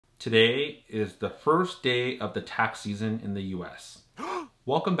Today is the first day of the tax season in the US.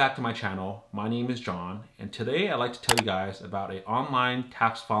 Welcome back to my channel. My name is John, and today I'd like to tell you guys about an online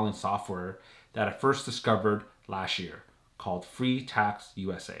tax filing software that I first discovered last year called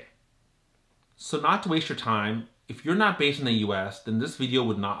FreeTaxUSA. So not to waste your time, if you're not based in the US, then this video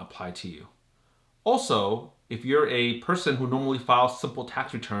would not apply to you. Also, if you're a person who normally files simple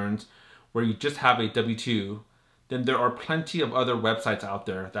tax returns where you just have a W-2, then there are plenty of other websites out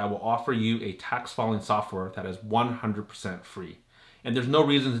there that will offer you a tax filing software that is 100% free. And there's no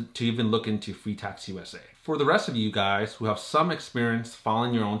reason to even look into FreeTaxUSA. For the rest of you guys who have some experience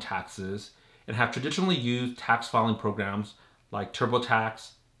filing your own taxes and have traditionally used tax filing programs like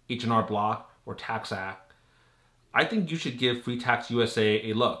TurboTax, H&R Block, or TaxAct, I think you should give FreeTaxUSA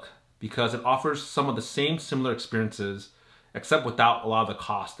a look because it offers some of the same similar experiences except without a lot of the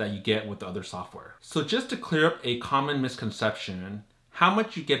costs that you get with the other software. So just to clear up a common misconception, how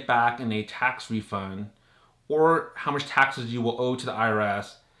much you get back in a tax refund or how much taxes you will owe to the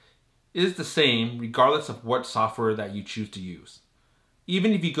IRS is the same regardless of what software that you choose to use.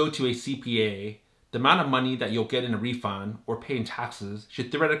 Even if you go to a CPA, the amount of money that you'll get in a refund or pay in taxes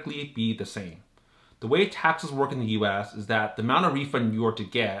should theoretically be the same. The way taxes work in the US is that the amount of refund you are to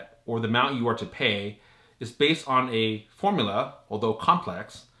get or the amount you are to pay is based on a formula, although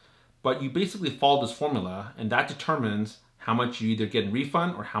complex, but you basically follow this formula and that determines how much you either get in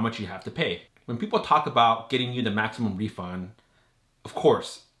refund or how much you have to pay. When people talk about getting you the maximum refund, of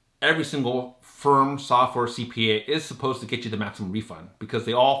course, every single firm, software, CPA is supposed to get you the maximum refund because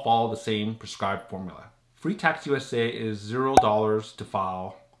they all follow the same prescribed formula. FreeTaxUSA is $0 to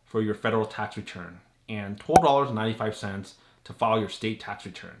file for your federal tax return and $12.95 to file your state tax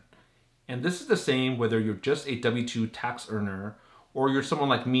return. And this is the same whether you're just a W-2 tax earner or you're someone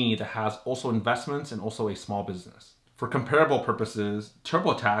like me that has also investments and also a small business. For comparable purposes,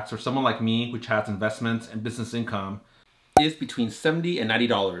 TurboTax or someone like me which has investments and business income is between $70 and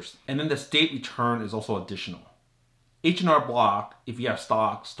 $90. And then the state return is also additional. H&R Block, if you have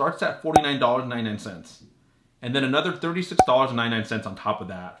stock, starts at $49.99. And then another $36.99 on top of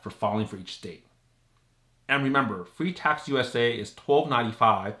that for filing for each state. And remember, FreeTaxUSA is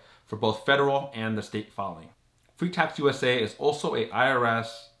 $12.95 for both federal and the state filing. FreeTaxUSA is also a IRS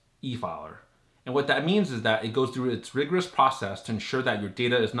e-filer. And what that means is that it goes through its rigorous process to ensure that your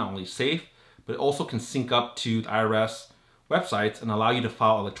data is not only safe, but it also can sync up to the IRS websites and allow you to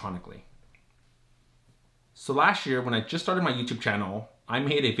file electronically. So last year, when I just started my YouTube channel, I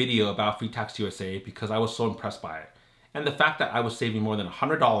made a video about FreeTaxUSA because I was so impressed by it. And the fact that I was saving more than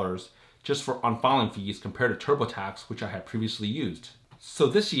 $100 just on filing fees compared to TurboTax, which I had previously used. So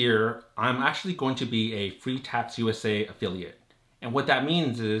this year, I'm actually going to be a FreeTaxUSA affiliate. And what that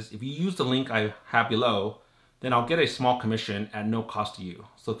means is if you use the link I have below, then I'll get a small commission at no cost to you.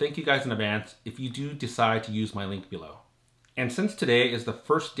 So thank you guys in advance if you do decide to use my link below. And since today is the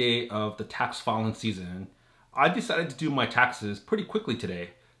first day of the tax filing season, I decided to do my taxes pretty quickly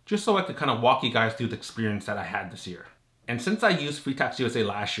today, just so I could kind of walk you guys through the experience that I had this year. And since I used FreeTaxUSA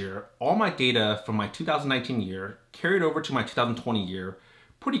last year, all my data from my 2019 year carried over to my 2020 year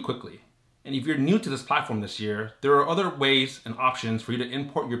pretty quickly. And if you're new to this platform this year, there are other ways and options for you to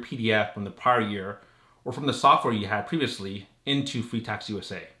import your PDF from the prior year or from the software you had previously into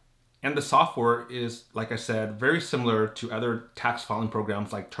FreeTaxUSA. And the software is, like I said, very similar to other tax filing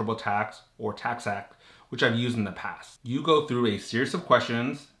programs like TurboTax or TaxAct, which I've used in the past. You go through a series of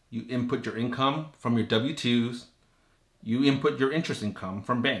questions, you input your income from your W-2s, you input your interest income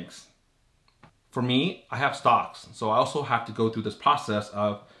from banks. For me, I have stocks, so I also have to go through this process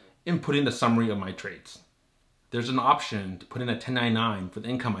of inputting the summary of my trades. There's an option to put in a 1099 for the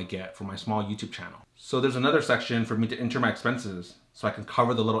income I get from my small YouTube channel. So there's another section for me to enter my expenses so I can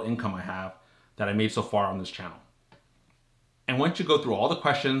cover the little income I have that I made so far on this channel. And once you go through all the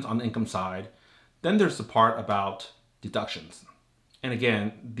questions on the income side, then there's the part about deductions. And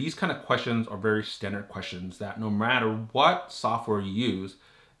again, these kind of questions are very standard questions that no matter what software you use,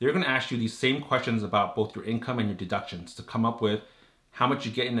 they're going to ask you these same questions about both your income and your deductions to come up with how much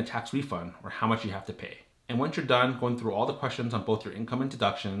you get in a tax refund or how much you have to pay. And once you're done going through all the questions on both your income and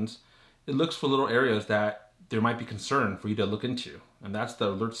deductions, it looks for little areas that there might be concern for you to look into. And that's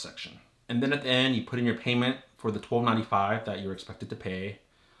the alerts section. And then at the end, you put in your payment for the $12.95 that you're expected to pay,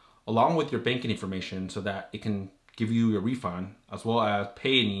 along with your banking information so that it can give you your refund as well as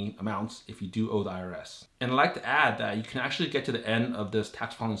pay any amounts if you do owe the IRS. And I'd like to add that you can actually get to the end of this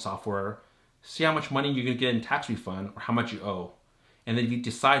tax filing software, see how much money you're going to get in tax refund or how much you owe. And then if you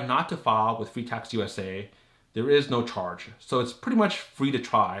decide not to file with FreeTaxUSA, there is no charge. So it's pretty much free to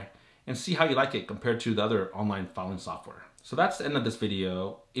try and see how you like it compared to the other online filing software. So that's the end of this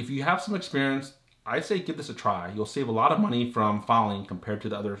video. If you have some experience, I'd say give this a try. You'll save a lot of money from filing compared to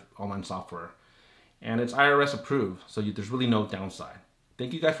the other online software. And it's IRS approved, so there's really no downside.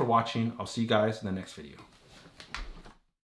 Thank you guys for watching. I'll see you guys in the next video.